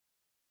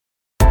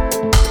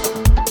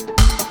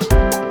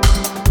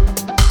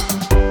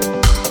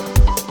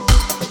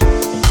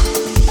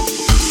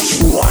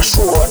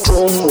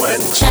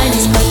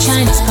Chinese pot,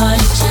 Chinese pot,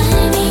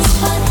 Chinese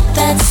pot.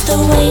 That's the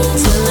way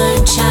to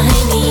learn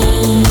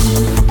Chinese.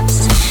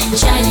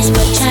 Chinese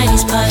pot,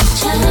 Chinese pot,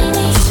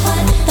 Chinese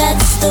pot.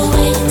 That's the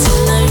way to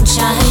learn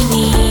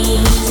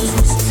Chinese.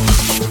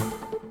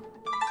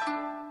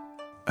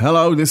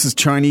 Hello, this is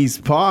Chinese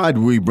Pod.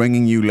 We're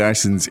bringing you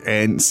lessons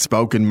in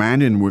spoken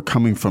Mandarin. We're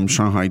coming from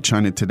Shanghai,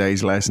 China.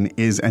 Today's lesson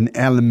is an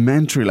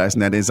elementary lesson.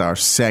 That is our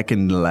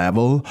second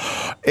level.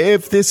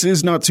 If this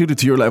is not suited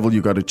to your level,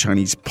 you go to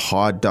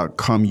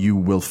ChinesePod.com. You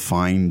will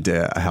find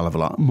a hell of a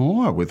lot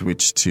more with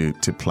which to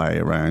play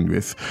around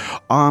with.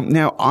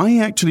 Now, I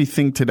actually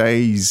think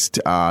today's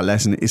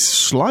lesson is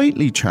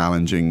slightly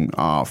challenging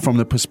from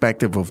the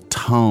perspective of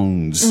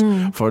tones.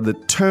 For the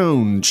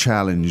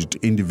tone-challenged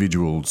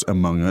individuals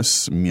among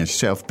us,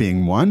 myself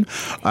being one,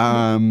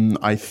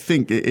 I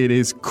think it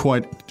is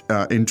quite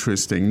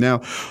interesting. Now,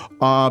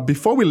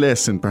 before we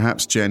listen,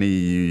 perhaps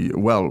Jenny,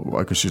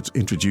 I should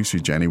introduce you,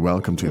 Jenny.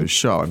 Welcome to the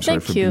show. I'm sorry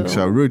for being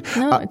so rude.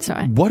 No, it's all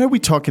right. What are we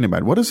talking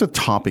about? What is the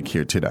topic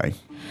here today?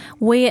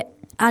 We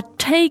are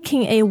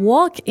taking a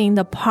walk in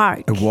the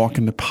park. A walk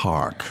in the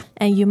park.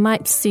 And you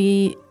might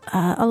see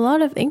a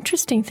lot of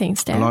interesting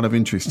things there. A lot of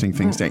interesting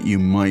things that you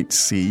might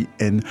see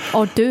in...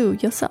 Or do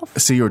yourself.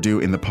 See or do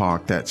in the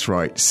park, that's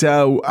right.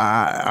 So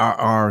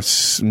our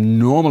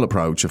normal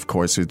approach, of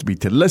course, would be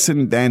to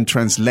listen, then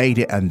translate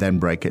it, and then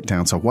break it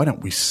down. So why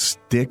don't we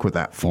stick with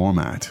that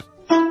format?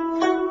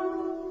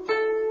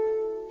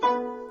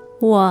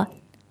 我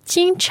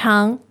经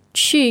常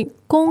去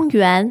公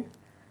园。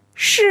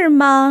是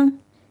吗？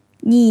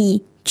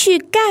你去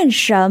干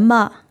什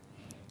么？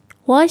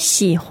我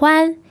喜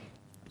欢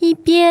一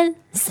边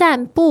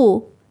散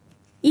步，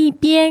一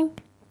边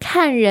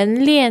看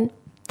人练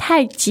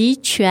太极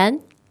拳。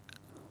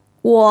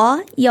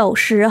我有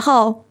时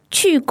候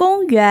去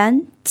公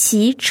园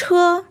骑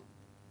车。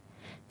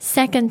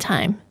Second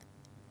time.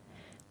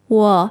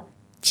 我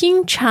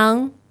经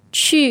常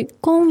去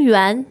公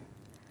园。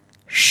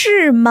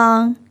是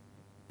吗？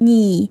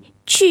你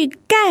去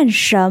干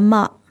什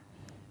么？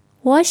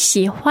我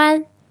喜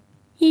欢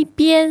一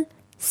边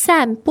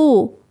散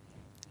步，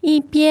一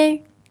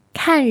边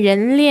看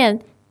人练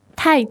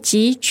太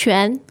极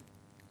拳。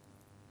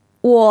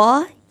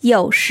我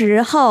有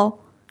时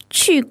候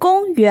去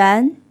公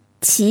园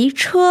骑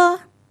车。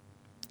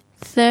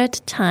Third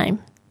time.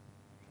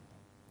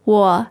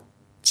 我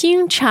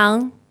经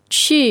常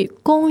去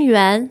公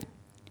园。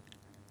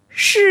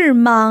是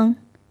吗？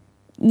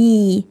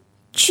你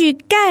去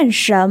干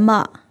什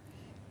么？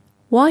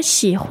我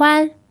喜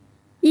欢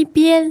一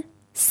边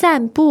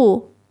散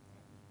步，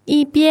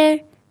一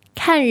边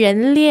看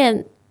人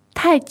练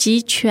太极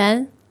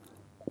拳。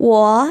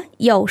我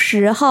有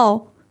时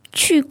候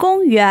去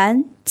公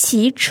园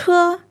骑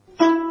车。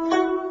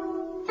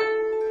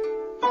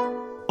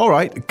All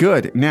right,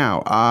 good.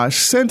 Now,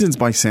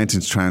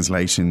 sentence-by-sentence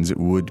translations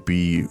would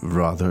be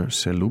rather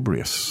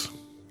salubrious.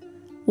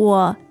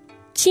 我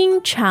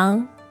经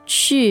常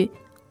去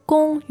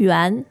公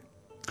园。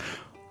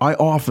I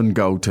often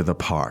go to the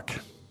park.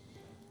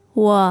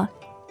 我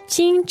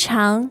经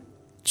常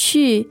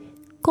去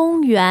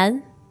公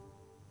园。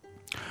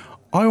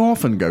I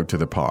often go to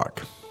the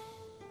park.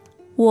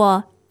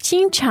 我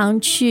经常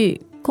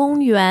去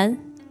公园。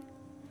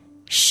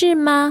是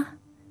吗？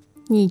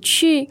你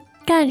去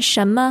干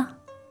什么？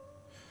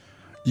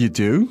 You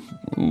do?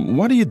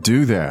 What do you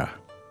do there?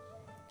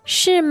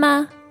 是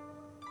吗？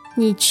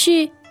你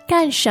去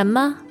干什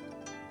么？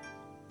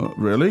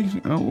 Really?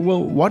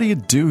 Well, what do you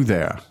do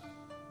there?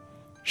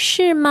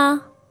 是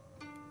吗？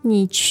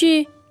你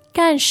去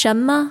干什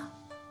么？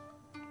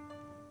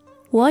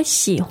我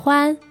喜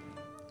欢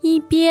一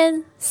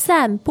边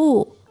散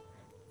步，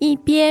一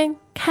边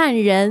看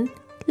人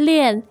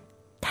练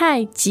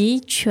太极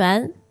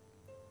拳。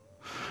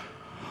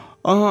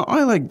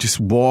I like just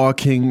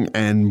walking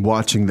and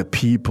watching the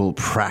people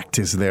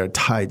practice their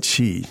Tai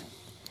Chi.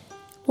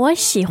 我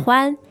喜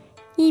欢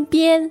一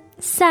边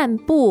散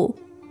步，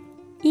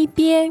一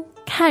边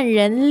看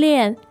人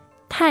练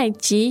太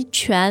极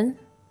拳。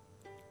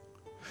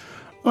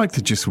I like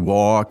to just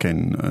walk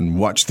and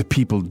watch the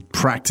people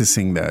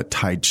practicing their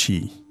Tai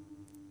Chi.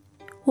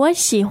 我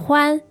喜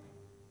欢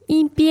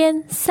一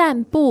边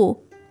散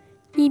步，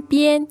一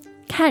边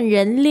看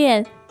人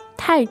练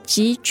太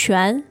极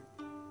拳。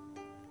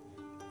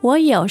我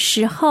有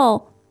时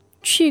候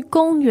去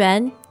公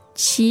园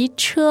骑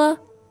车。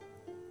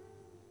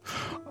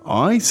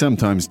I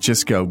sometimes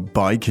just go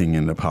biking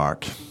in the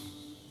park.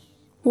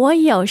 我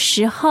有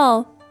时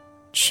候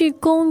去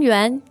公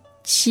园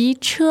骑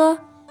车。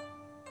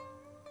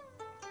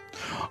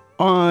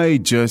I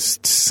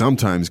just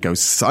sometimes go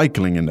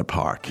cycling in the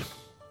park.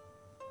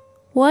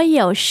 我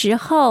有时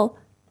候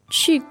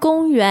去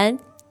公园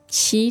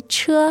骑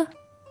车。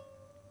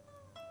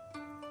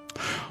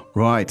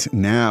Right,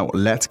 now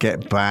let's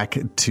get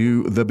back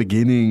to the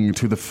beginning,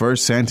 to the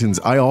first sentence.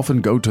 I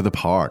often go to the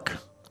park.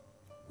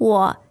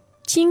 我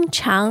经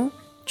常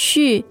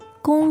去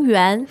公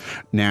园。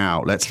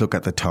 Now, let's look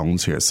at the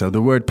tones here. So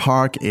the word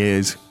park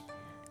is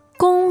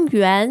公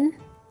园。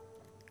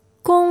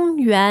公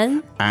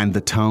园 And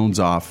the tones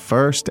are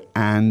first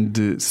and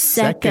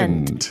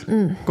second.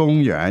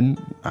 公园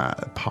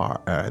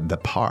the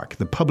park,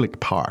 the public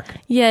park.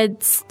 Yeah,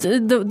 it's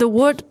the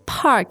word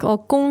park or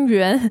公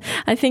园.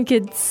 I think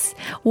it's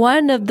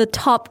one of the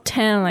top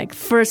 10 like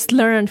first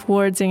learned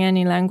words in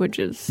any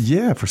languages.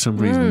 Yeah, for some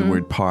reason the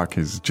word park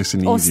is just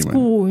an Or easy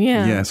school, one.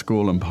 yeah. Yeah,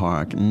 school and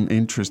park.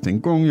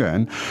 Interesting. 公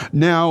园.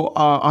 Now,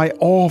 I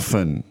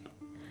often...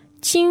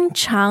 经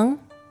常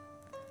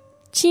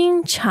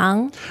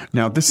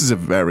Now, this is a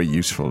very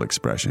useful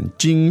expression.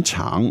 经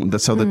常.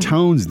 So the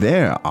tones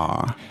there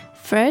are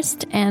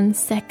first and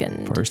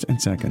second. first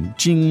and second.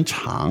 经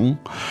常.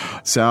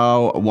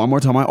 So, one more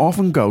time. I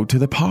often go to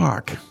the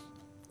park.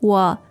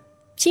 我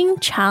经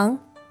常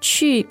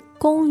去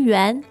公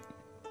园。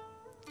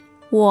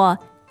我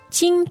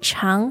经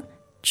常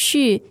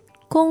去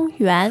公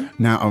园。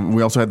 Now,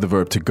 we also had the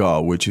verb to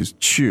go, which is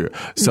去.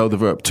 So, the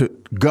verb to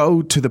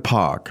go to the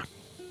park.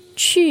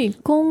 去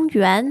公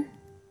园。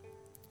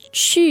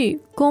去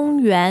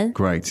公园。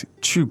 Great.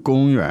 去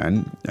公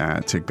园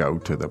to go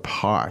to the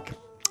park.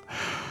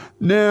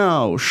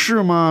 Now,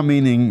 是吗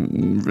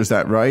meaning, is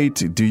that right?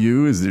 Do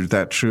you? Is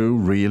that true?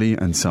 Really?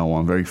 And so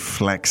on. Very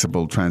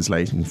flexible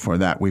translation for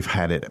that. We've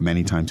had it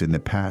many times in the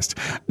past.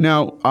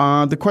 Now,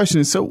 the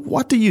question is, so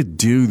what do you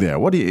do there?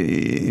 What do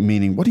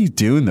you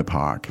do in the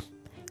park?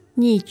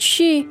 你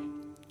去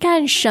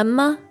干什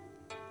么？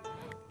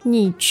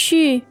你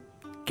去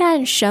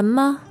干什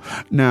么？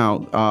 Now,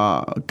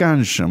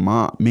 干什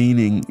么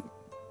meaning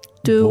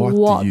Do what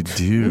what? do you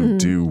do?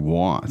 Do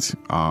what?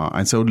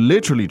 And so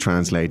literally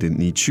translated,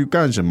 你去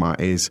干什么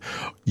is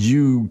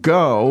you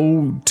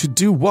go to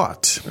do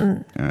what?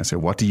 So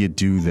what do you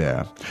do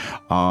there?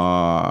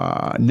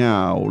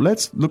 Now,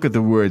 let's look at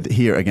the word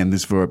here again,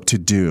 this verb to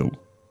do.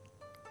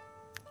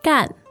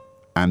 干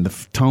And the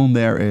tone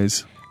there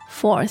is,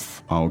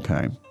 fourth.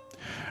 okay.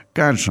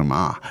 干什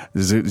么?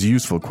 This is a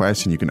useful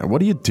question.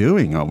 What are you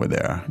doing over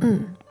there?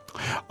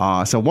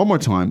 So one more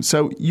time.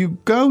 So you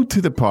go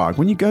to the park.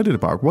 When you go to the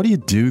park, what do you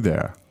do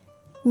there?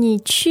 你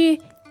去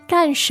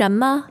干什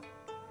么？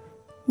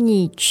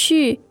你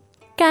去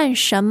干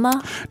什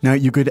么？ Now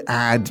you could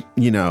add,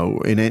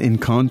 in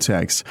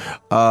context,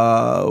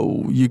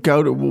 you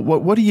go to,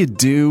 what do you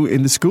do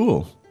in the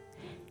school?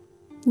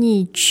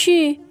 你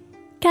去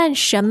干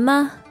什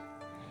么？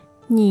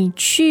你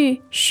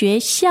去学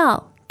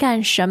校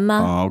干什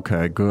么？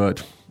 Okay,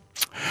 good.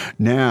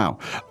 Now,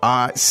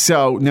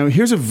 now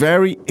here's a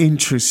very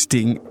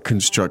interesting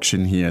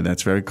construction here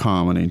that's very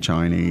common in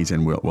Chinese,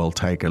 and we'll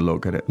take a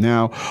look at it.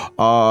 Now,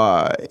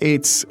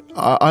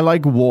 I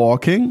like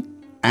walking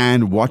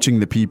and watching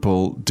the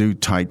people do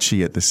Tai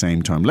Chi at the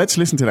same time. Let's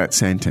listen to that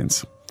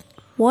sentence.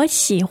 我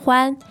喜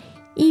欢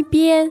一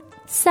边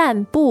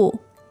散步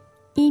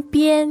一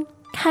边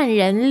看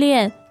人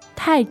练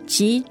太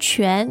极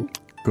拳。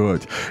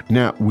 Good.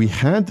 Now, we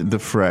had the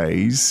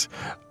phrase,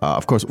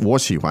 of course, 我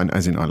喜欢,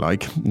 as in I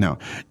like. Now,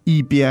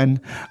 一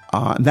边,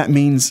 that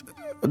means,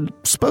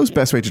 suppose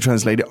best way to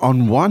translate it,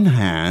 on one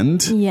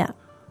hand. Yeah.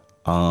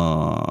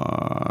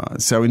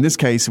 So in this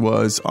case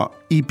was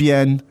一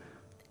边,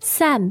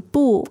 散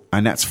步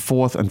and that's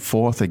fourth and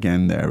fourth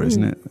again there,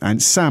 isn't it? And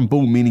散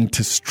步 meaning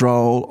to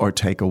stroll or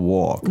take a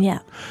walk. Yeah.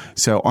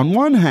 So on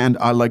one hand,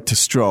 I like to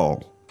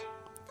stroll.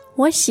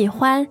 我喜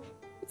欢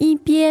一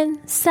边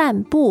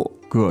散步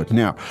Good.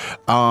 Now,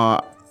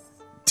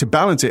 to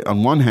balance it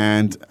on one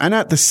hand, and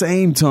at the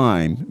same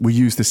time, we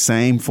use the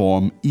same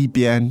form, 一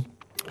边.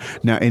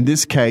 Now, in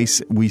this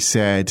case, we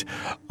said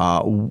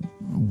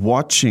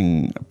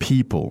watching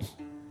people.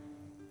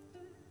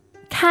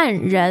 看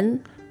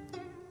人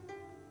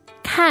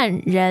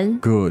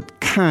Good.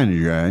 看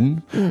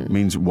人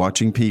means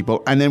watching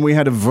people. And then we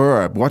had a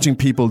verb, watching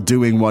people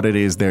doing what it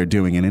is they're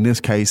doing. And in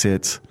this case,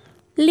 it's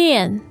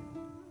练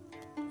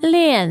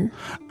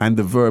and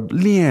the verb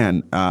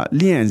练,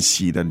 练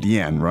习的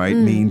练, right,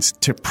 means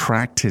to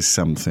practice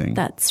something.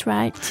 That's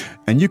right.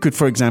 And you could,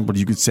 for example,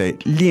 say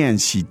练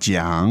习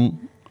讲,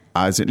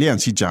 as 练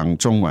习讲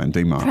中文,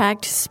 对吗?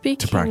 Practice speaking.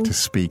 To practice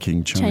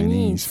speaking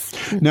Chinese.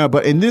 No,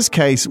 but in this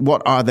case,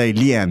 what are they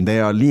练? They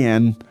are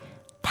练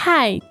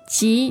太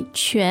极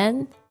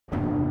拳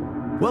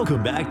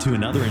Welcome back to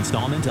another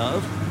installment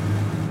of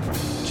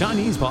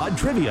Chinese Pod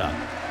Trivia.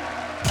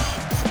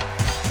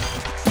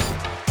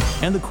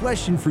 And the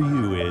question for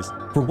you is,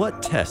 for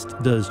what test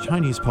does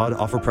Chinese Pod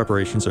offer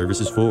preparation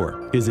services for?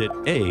 Is it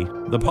A,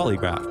 the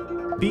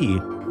polygraph, B,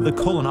 the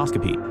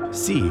colonoscopy,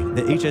 C,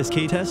 the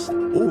HSK test,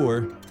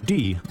 or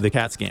D, the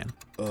CAT scan?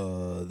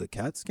 The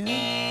CAT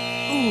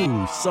scan?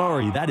 Ooh,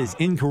 sorry, that is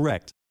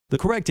incorrect. The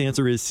correct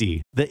answer is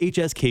C, the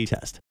HSK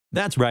test.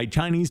 That's right,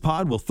 Chinese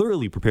Pod will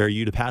thoroughly prepare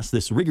you to pass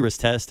this rigorous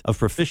test of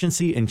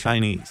proficiency in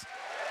Chinese.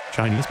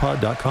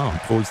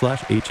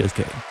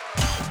 ChinesePod.com/HSK.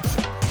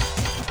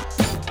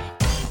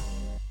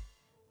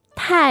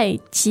 太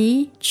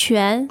极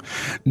拳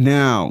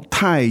Now,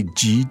 太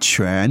极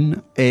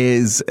拳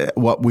is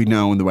what we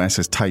know in the West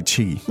as Tai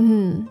Chi.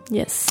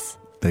 Yes.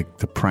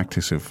 The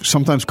practice of,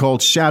 sometimes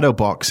called shadow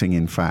boxing,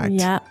 in fact.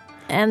 Yeah.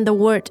 And the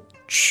word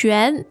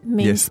拳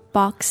means Yes.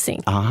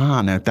 boxing.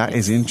 Now that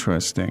is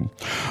interesting.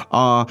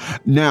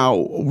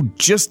 Now,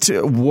 just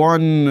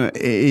one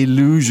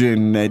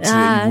illusion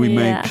that we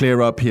may yeah.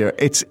 clear up here.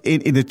 It's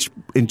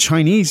in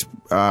Chinese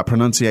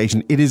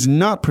pronunciation, it is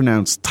not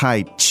pronounced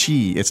Tai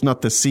Chi. It's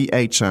not the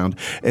CH sound.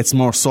 It's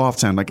more soft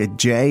sound, like a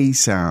J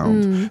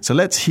sound. So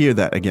let's hear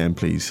that again,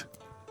 please.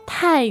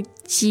 太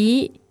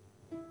极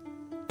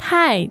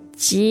太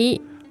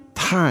极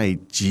Tai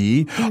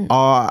Chi.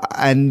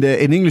 And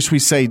in English we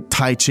say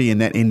Tai Chi and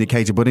that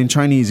indicator, but in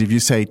Chinese if you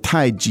say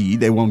Tai Chi,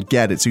 they won't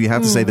get it. So you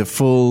have to say the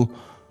full...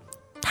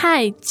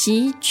 太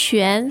极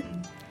拳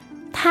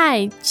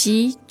太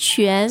极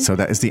拳 So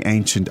that is the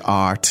ancient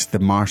art, the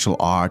martial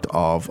art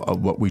of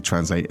what we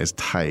translate as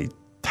Tai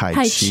Chi.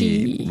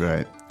 Chi.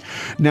 Right.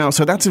 Now,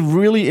 so that's a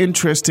really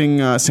interesting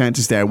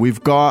sentence there.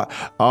 We've got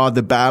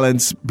the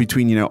balance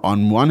between,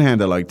 on one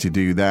hand, I like to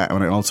do that,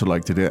 and I also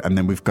like to do it, and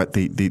then we've got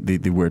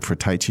the word for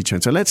Tai Chi Chuan.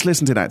 So let's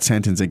listen to that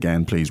sentence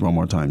again, please, one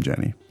more time,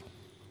 Jenny.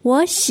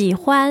 我喜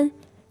欢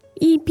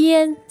一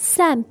边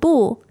散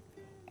步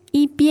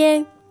一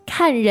边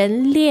看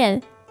人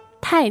练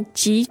太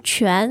极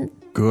拳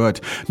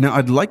Good. Now,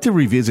 I'd like to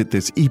revisit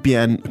this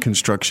EBN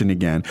construction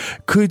again.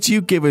 Could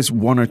you give us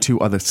one or two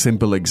other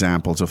simple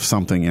examples of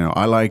something,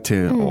 I like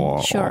to,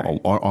 sure.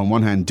 or on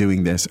one hand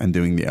doing this and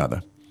doing the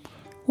other?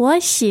 我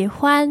喜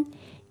欢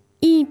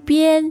一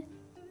边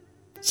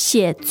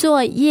写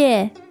作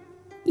业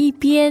一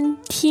边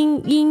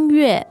听音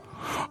乐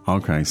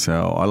Okay,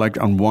 so I like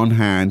on one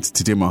hand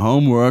to do my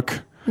homework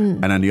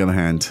and on the other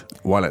hand,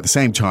 while at the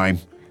same time,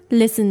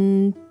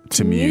 Listen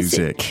to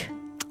music.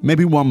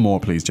 Maybe one more,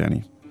 please,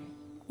 Jenny.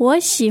 我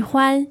喜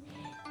欢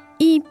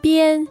一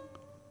边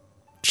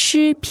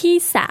吃披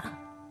萨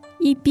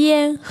一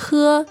边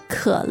喝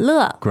可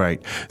乐 Great.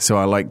 So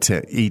I like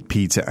to eat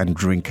pizza and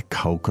drink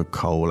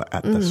Coca-Cola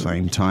at the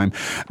same time.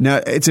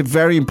 Now, it's a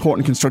very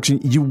important construction.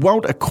 You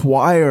won't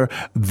acquire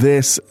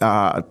this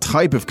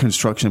type of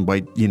construction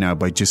by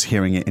just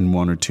hearing it in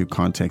one or two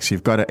contexts.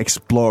 You've got to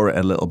explore it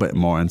a little bit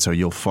more, and so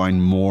you'll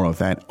find more of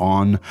that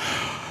on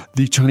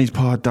the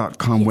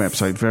ChinesePod.com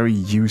website. Very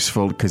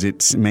useful because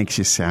it makes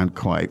you sound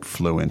quite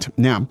fluent.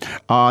 Now,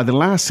 the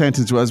last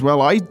sentence was,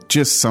 well, I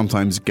just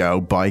sometimes go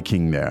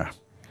biking there.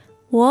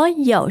 我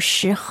有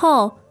时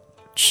候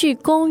去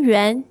公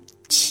园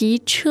骑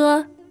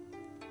车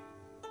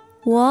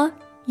我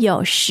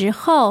有时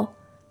候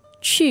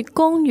去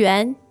公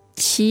园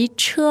骑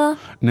车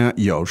Now,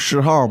 有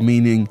时候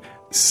meaning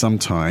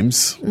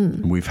sometimes.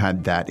 We've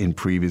had that in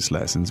previous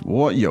lessons.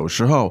 我有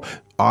时候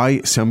I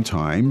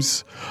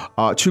sometimes.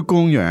 去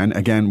公园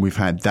again, we've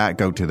had that,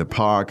 go to the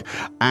park.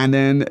 And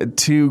then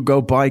to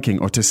go biking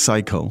or to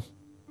cycle.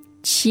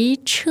 骑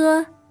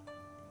车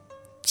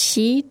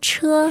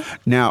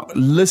Now,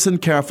 listen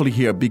carefully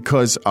here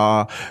because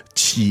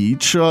骑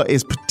车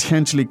is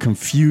potentially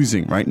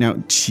confusing, right? Now,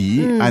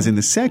 骑, as in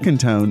the second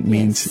tone,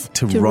 means Yes,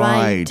 to to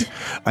ride. ride.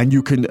 And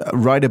you can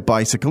ride a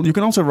bicycle. You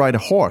can also ride a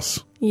horse.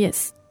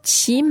 Yes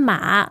骑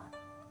马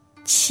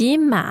骑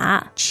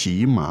马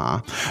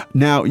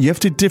Now, you have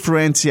to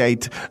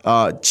differentiate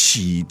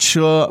骑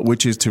车,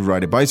 which is to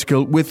ride a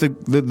bicycle, with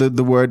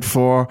the word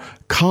for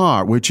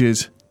car, which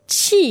is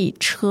汽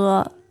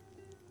车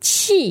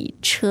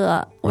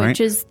Right. which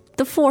is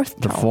the fourth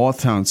the tone. fourth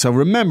tone. So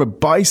remember,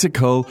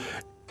 bicycle,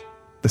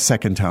 the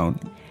second tone.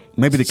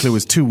 Maybe the clue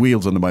is two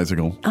wheels on the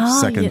bicycle.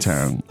 Second yes.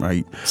 tone,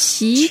 right?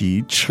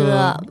 骑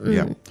车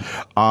Yeah.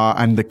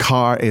 And the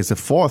car is the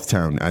fourth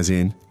tone, as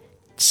in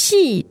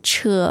汽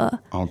车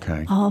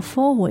okay.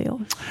 four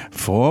wheels.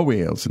 Four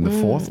wheels in the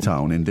fourth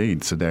tone,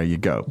 indeed. So there you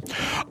go.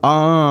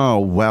 Oh,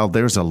 well,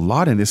 there's a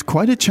lot in this.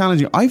 Quite a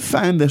challenging. I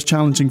found this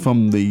challenging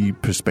from the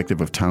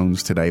perspective of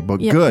tones today,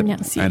 but Yeah, good.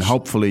 pronunciation. And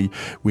hopefully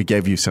we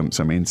gave you some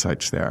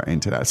insights there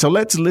into that. So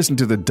let's listen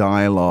to the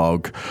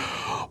dialogue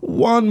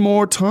one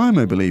more time,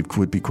 I believe,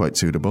 would be quite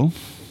suitable.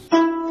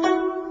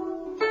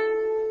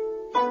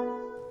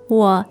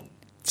 我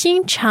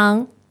经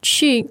常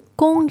去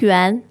公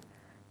园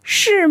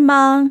是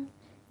吗？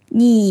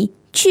你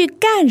去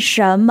干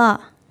什么？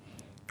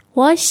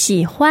我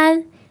喜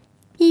欢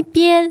一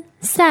边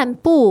散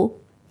步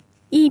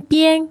一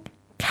边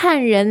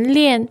看人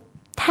练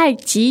太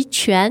极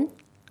拳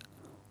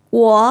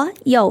我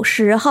有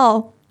时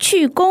候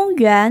去公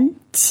园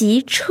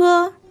骑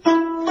车。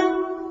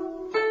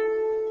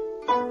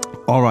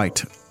 All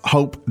right.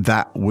 Hope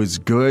that was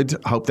good.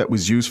 Hope that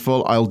was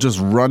useful. I'll just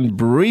run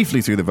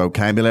briefly through the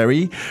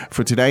vocabulary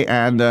for today.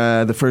 And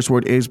the first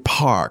word is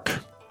park.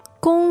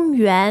 公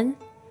园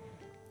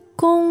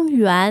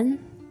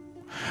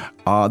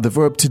The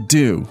verb to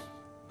do.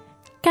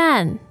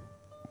 干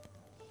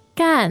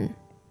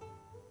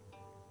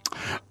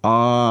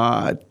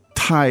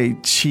Tai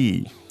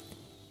Chi.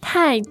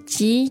 太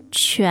极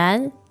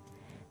拳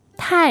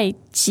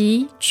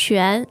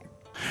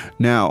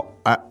Now,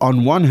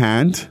 on one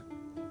hand,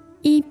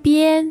 一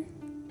边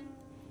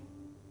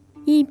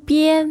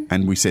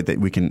and we said that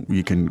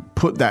you can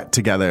put that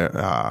together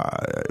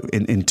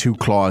in two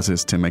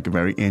clauses to make a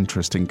very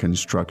interesting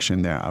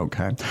construction there,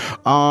 okay?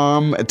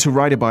 To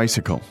ride a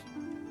bicycle.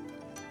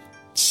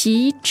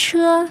 骑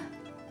车，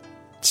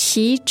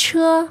骑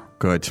车。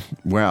 Good.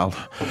 Well,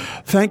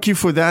 thank you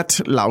for that,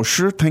 老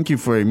师. Thank you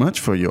very much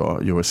for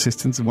your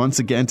assistance once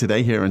again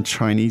today here on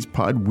Chinese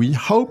Pod. We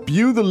hope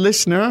you, the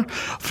listener,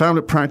 found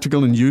it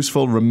practical and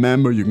useful.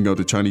 Remember, you can go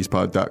to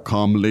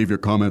ChinesePod.com, leave your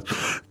comments,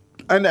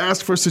 and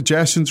ask for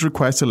suggestions,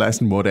 request a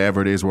lesson,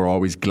 whatever it is. We're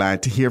always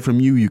glad to hear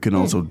from you. You can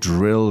also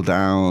drill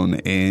down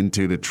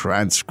into the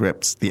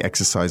transcripts, the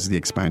exercises, the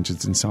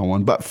expansions, and so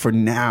on. But for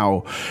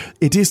now,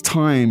 it is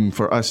time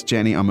for us,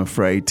 Jenny, I'm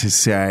afraid, to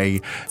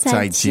say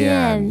再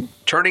见。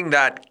 Turning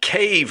that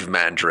cave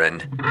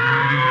Mandarin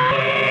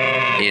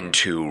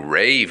into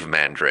rave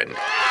Mandarin.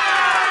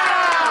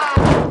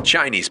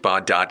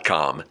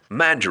 ChinesePod.com.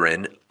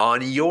 Mandarin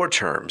on your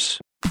terms.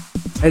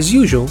 As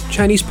usual,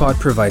 ChinesePod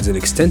provides an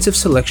extensive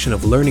selection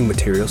of learning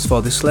materials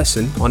for this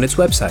lesson on its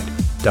website,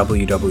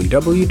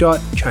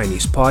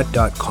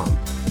 www.chinesepod.com.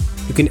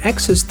 You can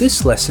access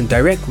this lesson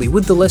directly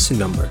with the lesson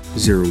number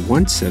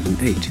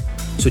 0178.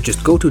 So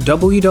just go to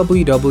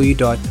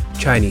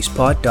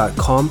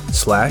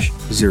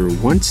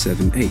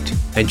www.chinesepod.com/0178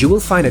 and you will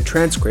find a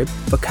transcript,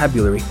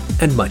 vocabulary,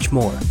 and much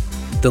more.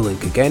 The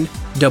link again,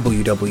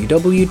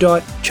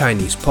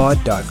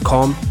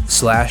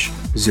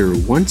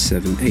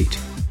 www.chinesepod.com/0178.